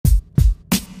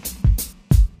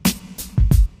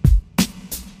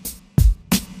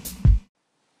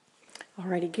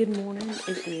Alrighty, good morning.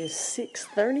 It is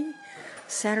 6:30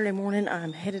 Saturday morning.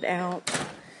 I'm headed out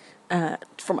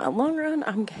for my long run.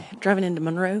 I'm driving into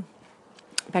Monroe,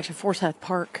 back to Forsyth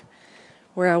Park,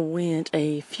 where I went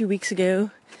a few weeks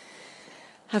ago.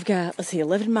 I've got,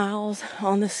 11 miles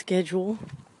on the schedule,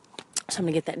 so I'm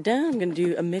going to get that done. I'm going to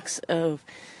do a mix of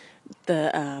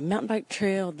the mountain bike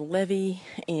trail, the levee,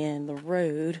 and the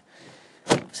road,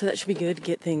 so that should be good to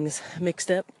get things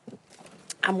mixed up.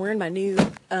 I'm wearing my new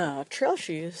trail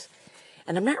shoes,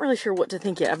 and I'm not really sure what to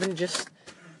think yet. I've been let's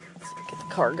get the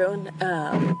car going.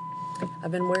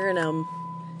 I've been wearing them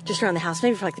just around the house,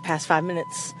 maybe for like the past 5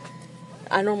 minutes.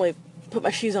 I normally put my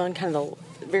shoes on kind of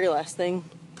the very last thing,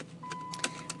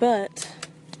 but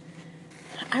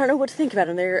I don't know what to think about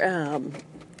them.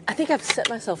 I think I've set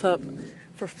myself up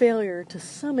for failure to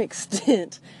some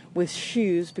extent with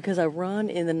shoes because I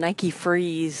run in the Nike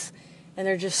Freeze, and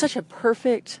they're just such a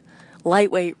perfect,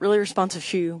 lightweight, really responsive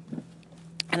shoe,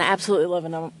 and I absolutely love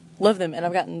them, and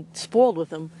I've gotten spoiled with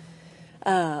them.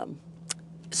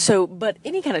 But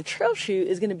any kind of trail shoe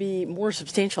is going to be more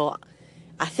substantial,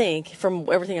 I think, from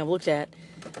everything I've looked at,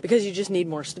 because you just need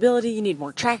more stability, you need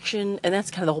more traction, and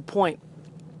that's kind of the whole point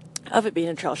of it being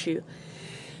a trail shoe.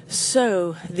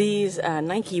 So these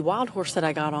Nike Wild Horse that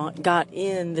I got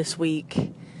in this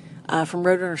week from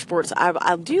Roadrunner Sports,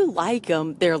 I do like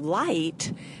them. They're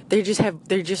light. They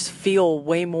just feel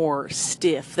way more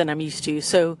stiff than I'm used to.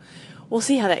 So we'll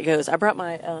see how that goes. I brought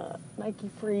my Nike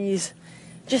Freeze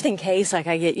just in case, like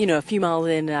I get, a few miles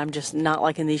in and I'm just not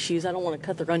liking these shoes. I don't want to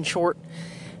cut the run short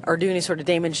or do any sort of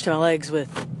damage to my legs with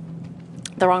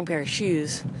the wrong pair of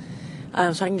shoes. So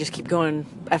I can just keep going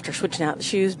after switching out the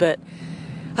shoes. But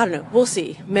I don't know. We'll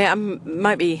see. I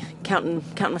might be counting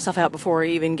myself out before I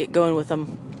even get going with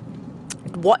them.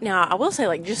 Now, I will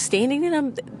say, just standing in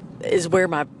them is where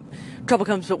my trouble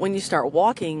comes, but when you start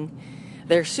walking,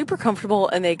 they're super comfortable,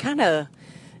 and they kind of,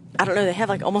 I don't know, they have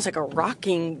almost like a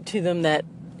rocking to them that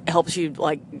helps you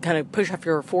kind of push off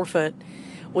your forefoot,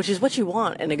 which is what you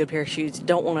want in a good pair of shoes. You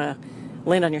don't want to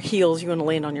land on your heels, you want to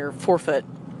land on your forefoot,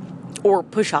 or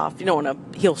push off. You don't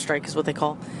want to heel strike is what they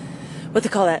call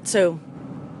that. So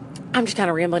I'm just kind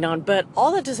of rambling on, but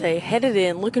all that to say, headed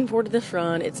in, looking forward to this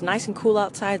run. It's nice and cool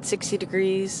outside, 60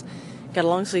 degrees, got a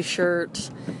long sleeve shirt.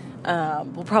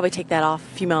 We'll probably take that off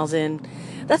a few miles in.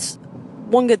 That's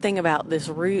one good thing about this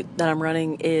route that I'm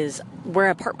running, is where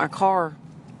I park my car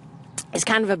is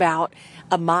kind of about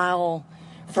a mile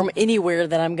from anywhere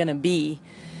that I'm going to be.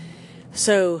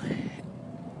 So,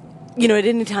 at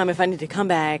any time, if I need to come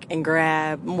back and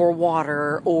grab more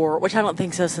water, which I don't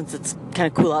think so since it's kind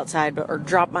of cool outside, or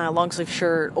drop my long sleeve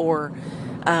shirt, or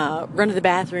run to the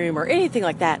bathroom, or anything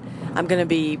like that, I'm going to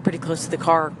be pretty close to the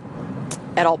car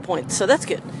at all points. So that's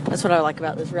good. That's what I like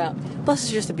about this route. Plus,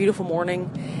 it's just a beautiful morning,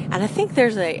 and I think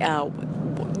there's the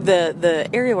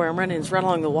area where I'm running is right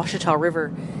along the Ouachita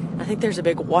River. I think there's a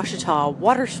big Ouachita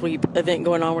water sweep event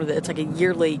going on where it's like a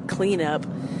yearly cleanup.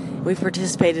 We've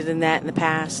participated in that in the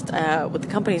past with the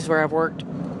companies where I've worked,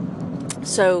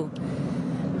 so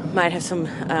might have some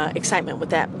excitement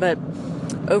with that. But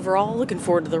overall, looking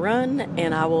forward to the run,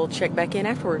 and I will check back in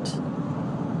afterwards.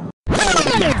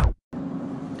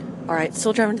 All right,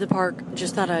 still driving to the park.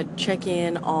 Just thought I'd check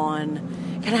in on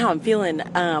kind of how I'm feeling.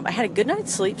 I had a good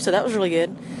night's sleep, so that was really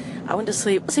good. I went to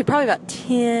sleep, probably about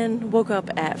 10, woke up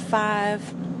at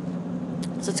 5,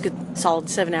 so it's a good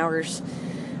solid 7 hours.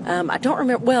 I don't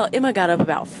remember. Well, Emma got up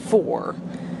about 4,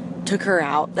 took her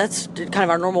out. That's kind of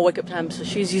our normal wake up time, so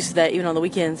she's used to that even on the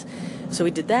weekends. So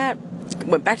we did that,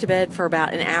 went back to bed for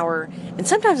about an hour, and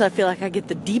sometimes I feel like I get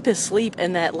the deepest sleep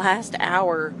in that last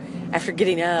hour after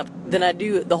getting up than I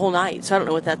do the whole night. So I don't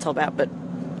know what that's all about, but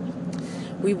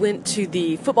we went to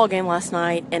the football game last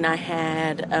night, and I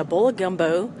had a bowl of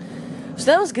gumbo. So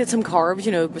that was good, some carbs,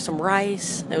 with some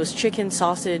rice. It was chicken,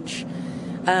 sausage,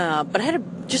 but I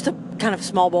had just a kind of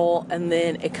small bowl, and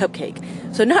then a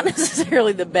cupcake. So not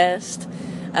necessarily the best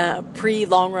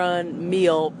pre-long run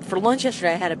meal. For lunch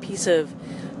yesterday, I had a piece of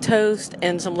toast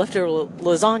and some leftover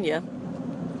lasagna.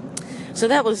 So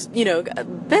that was,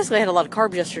 basically I had a lot of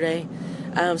carbs yesterday.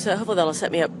 So hopefully that'll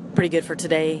set me up pretty good for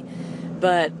today.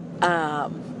 But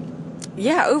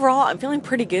overall I'm feeling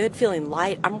pretty good, feeling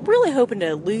light. I'm really hoping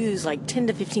to lose 10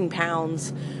 to 15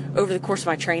 pounds over the course of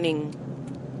my training.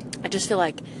 I just feel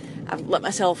like I've let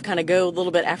myself kind of go a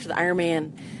little bit after the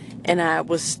Ironman, and I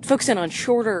was focusing on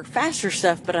shorter, faster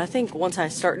stuff, but I think once I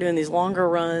start doing these longer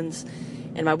runs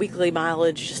and my weekly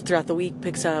mileage just throughout the week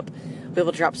picks up, I'll be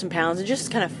able to drop some pounds and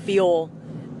just kind of feel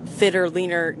fitter,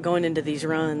 leaner going into these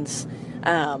runs.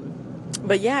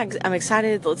 But yeah, I'm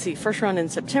excited. Let's see, first run in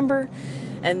September.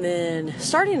 And then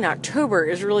starting in October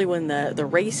is really when the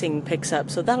racing picks up.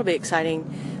 So that'll be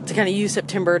exciting to kind of use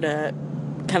September to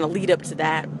kind of lead up to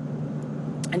that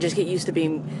and just get used to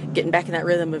getting back in that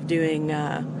rhythm of doing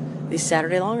these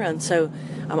Saturday long runs. So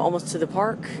I'm almost to the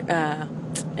park,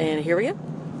 and here we go.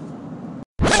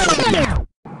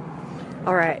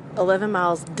 All right, 11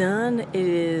 miles done. It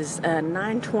is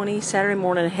 9:20 Saturday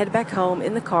morning. I head back home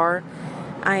in the car.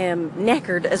 I am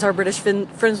knackered, as our British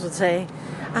friends would say.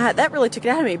 That really took it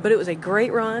out of me, but it was a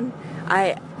great run.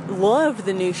 I loved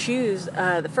the new shoes.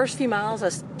 The first few miles, I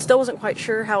still wasn't quite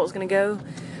sure how it was going to go,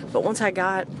 but once I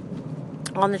got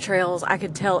on the trails, I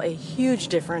could tell a huge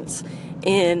difference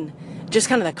in just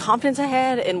kind of the confidence I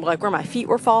had and like where my feet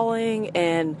were falling,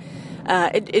 and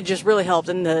it just really helped.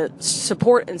 And the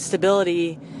support and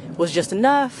stability was just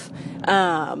enough.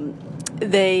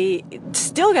 They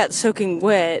still got soaking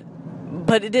wet,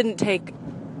 but it didn't take,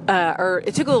 or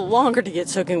it took a little longer to get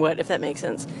soaking wet, if that makes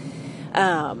sense.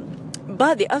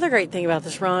 But the other great thing about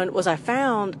this run was I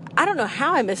don't know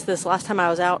how I missed this last time I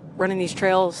was out running these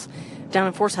trails down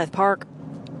in Forsyth Park,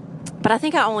 but I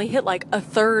think I only hit like a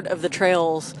third of the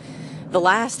trails the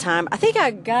last time. I think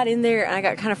I got in there and I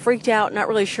got kind of freaked out, not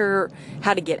really sure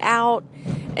how to get out.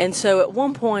 And so at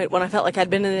one point when I felt like I'd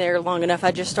been in there long enough,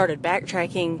 I just started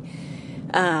backtracking,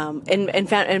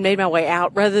 and made my way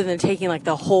out rather than taking like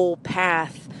the whole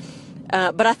path.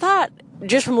 But I thought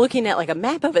just from looking at like a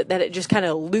map of it that it just kind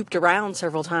of looped around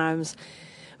several times.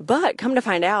 But come to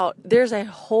find out, there's a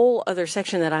whole other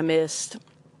section that I missed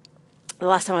the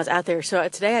last time I was out there. So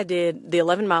today I did the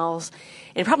 11 miles,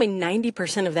 and probably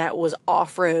 90% of that was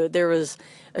off-road. There was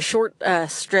a short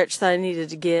stretch that I needed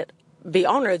to be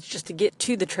on roads just to get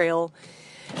to the trail.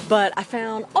 But I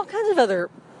found all kinds of other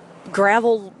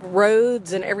gravel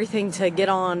roads and everything to get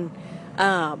on.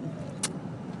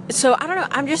 So I don't know,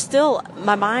 I'm just still,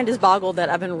 my mind is boggled that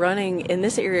I've been running in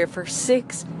this area for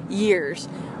 6 years,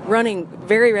 running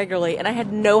very regularly, and I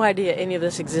had no idea any of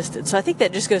this existed. So I think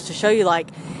that just goes to show you, like,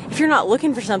 if you're not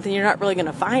looking for something, you're not really going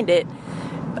to find it.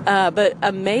 But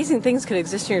amazing things could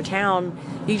exist in your town.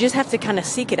 You just have to kind of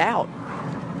seek it out.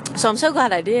 So I'm so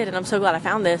glad I did, and I'm so glad I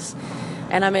found this.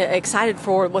 And I'm excited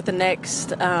for what the next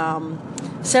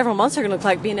several months are going to look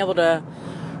like, being able to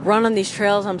run on these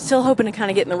trails. I'm still hoping to kind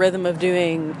of get in the rhythm of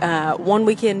doing one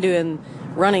weekend doing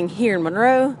running here in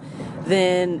Monroe,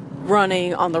 then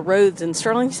running on the roads in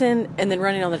Sterlington, and then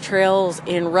running on the trails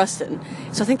in Ruston.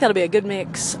 So I think that'll be a good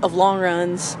mix of long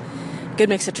runs, good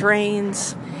mix of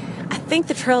terrains. I think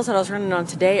the trails that I was running on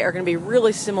today are going to be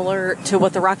really similar to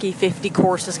what the Rocky 50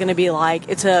 course is going to be like.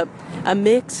 It's a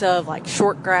mix of like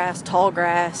short grass, tall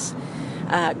grass,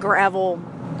 gravel,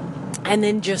 and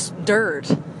then just dirt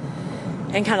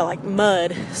and kind of like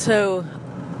mud. So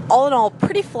all in all,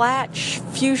 pretty flat,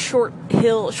 few short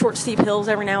steep hills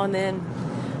every now and then.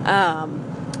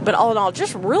 But all in all,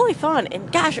 just really fun.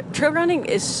 And gosh, trail running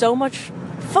is so much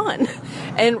fun.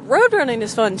 And road running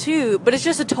is fun too, but it's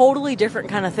just a totally different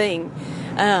kind of thing.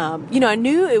 I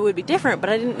knew it would be different, but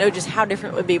I didn't know just how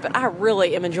different it would be. But I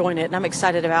really am enjoying it, and I'm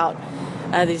excited about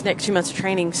these next 2 months of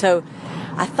training. So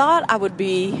I thought I would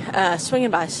be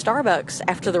swinging by Starbucks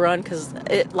after the run, because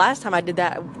last time I did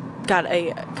that, I got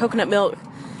a coconut milk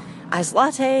iced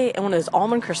latte and one of those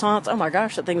almond croissants. Oh my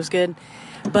gosh, that thing was good.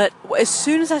 But as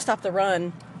soon as I stopped the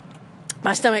run,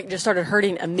 my stomach just started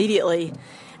hurting immediately.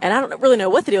 And I don't really know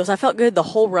what the deal was. I felt good the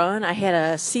whole run. I had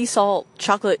a sea salt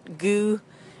chocolate goo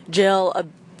gel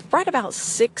right about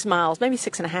 6 miles, maybe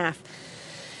 6.5.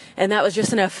 And that was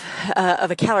just enough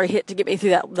of a calorie hit to get me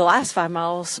through the last 5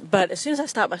 miles. But as soon as I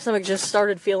stopped, my stomach just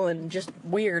started feeling just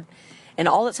weird. And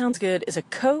all that sounds good is a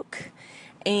Coke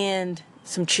and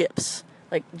some chips,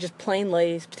 like just plain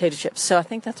Lay's potato chips. So I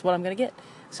think that's what I'm going to get.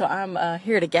 So I'm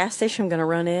here at a gas station. I'm going to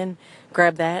run in,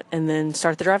 grab that, and then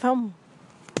start the drive home.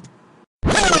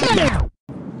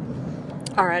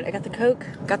 All right, I got the Coke,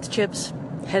 got the chips,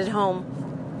 headed home.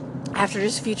 After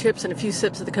just a few trips and a few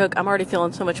sips of the Coke, I'm already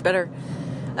feeling so much better.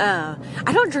 I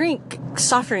don't drink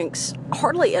soft drinks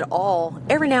hardly at all.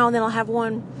 Every now and then I'll have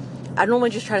one. I normally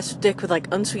just try to stick with like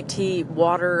unsweet tea,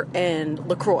 water, and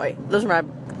LaCroix. Those are my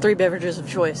 3 beverages of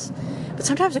choice. But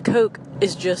sometimes a Coke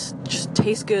is just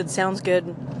tastes good, sounds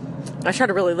good. I try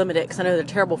to really limit it because I know they're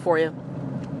terrible for you.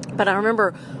 But I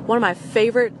remember one of my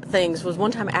favorite things was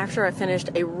one time after I finished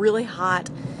a really hot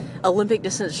Olympic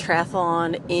distance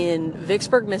triathlon in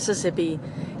Vicksburg, Mississippi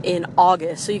in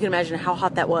August. So you can imagine how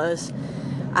hot that was.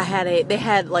 They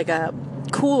had like a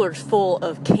coolers full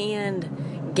of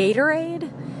canned Gatorade.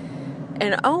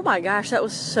 And oh my gosh, that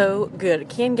was so good. A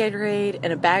canned Gatorade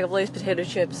and a bag of Lay's potato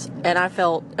chips, and I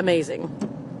felt amazing.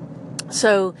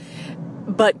 So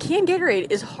But canned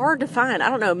Gatorade is hard to find. I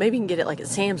don't know, maybe you can get it like at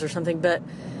Sam's or something, but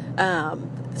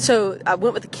so I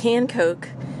went with the canned Coke,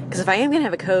 because if I am going to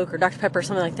have a Coke or Dr. Pepper or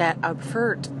something like that, I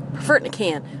prefer it in a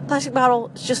can. Plastic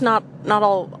bottle, it's just not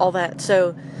all that.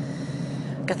 So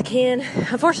got the can.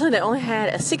 Unfortunately, they only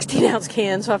had a 16-ounce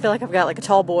can, so I feel like I've got like a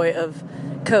tall boy of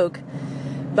Coke.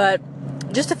 But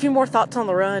just a few more thoughts on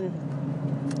the run.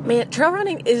 Man, trail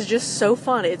running is just so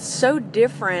fun. It's so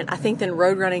different, I think, than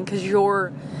road running, because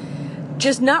you're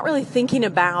just not really thinking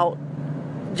about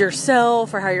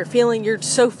yourself or how you're feeling. You're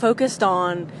so focused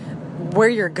on where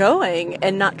you're going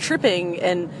and not tripping.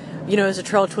 And, you know, is a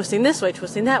trail twisting this way,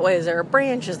 twisting that way? Is there a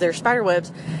branch? Is there spider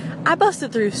webs? I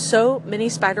busted through so many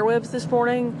spider webs this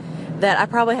morning that I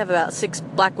probably have about 6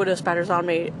 black widow spiders on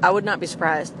me. I would not be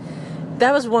surprised.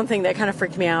 That was one thing that kind of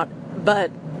freaked me out,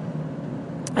 but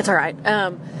it's all right.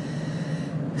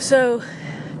 So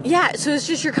it's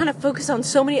just you're kind of focused on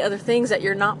so many other things that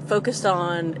you're not focused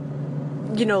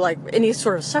on, you know, like any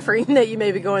sort of suffering that you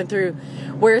may be going through.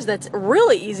 Whereas that's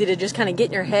really easy to just kind of get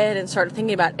in your head and start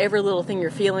thinking about every little thing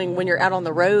you're feeling when you're out on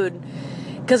the road,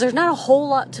 because there's not a whole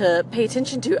lot to pay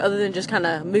attention to other than just kind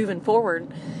of moving forward.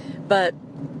 But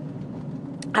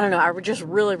I don't know, I just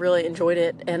really, really enjoyed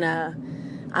it, and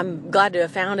I'm glad to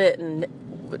have found it. And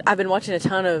I've been watching a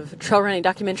ton of trail running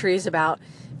documentaries about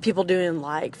people doing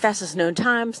like fastest known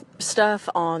time stuff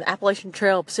on the Appalachian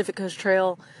Trail, Pacific Coast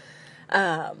Trail,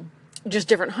 just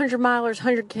different 100 milers,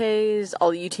 100Ks,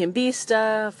 all the UTMB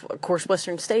stuff, of course,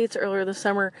 Western States earlier this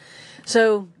summer.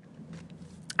 So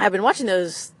I've been watching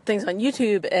those things on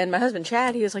YouTube, and my husband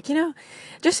Chad, he was like, you know,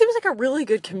 it just seems like a really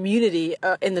good community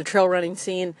in the trail running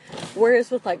scene, whereas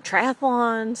with like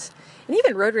triathlons and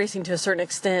even road racing to a certain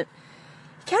extent,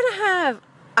 you kind of have,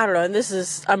 I don't know,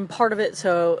 and I'm part of it,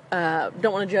 so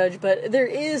don't want to judge, but there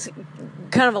is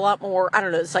kind of a lot more, I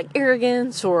don't know, it's like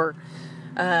arrogance or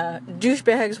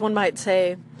douchebags, one might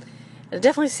say. I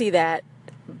definitely see that.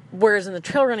 Whereas in the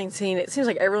trail running scene, it seems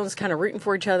like everyone's kind of rooting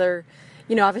for each other.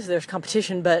 You know, obviously there's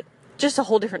competition, but just a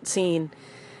whole different scene.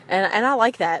 And I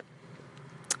like that.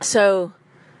 So,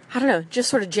 I don't know, just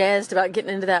sort of jazzed about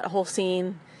getting into that whole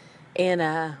scene.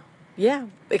 And,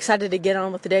 excited to get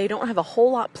on with the day. Don't have a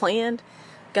whole lot planned.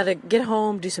 Got to get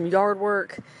home, do some yard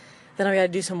work. Then I've got to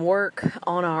do some work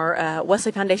on our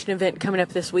Wesley Foundation event coming up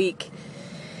this week.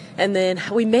 And then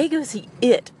we may go see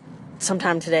it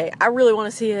sometime today. I really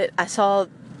want to see it. I saw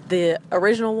the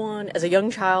original one as a young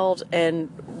child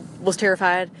and was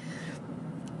terrified.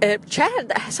 And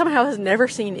Chad somehow has never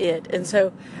seen it. And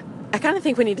so I kind of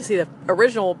think we need to see the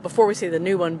original before we see the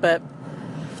new one. But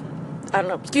I don't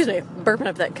know. Excuse me. Burping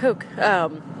up that Coke.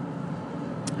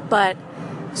 But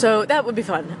so that would be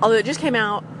fun. Although it just came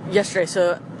out yesterday,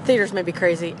 so theaters may be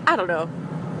crazy. I don't know.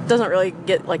 Doesn't really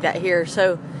get like that here.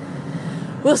 So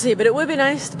we'll see. But it would be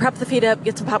nice to prop the feet up,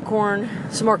 get some popcorn,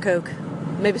 some more Coke,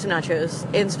 maybe some nachos,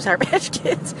 and some Sour Patch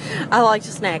Kids. I like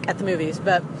to snack at the movies.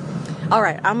 But all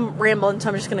right, I'm rambling, so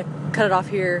I'm just going to cut it off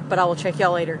here. But I will check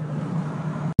y'all later.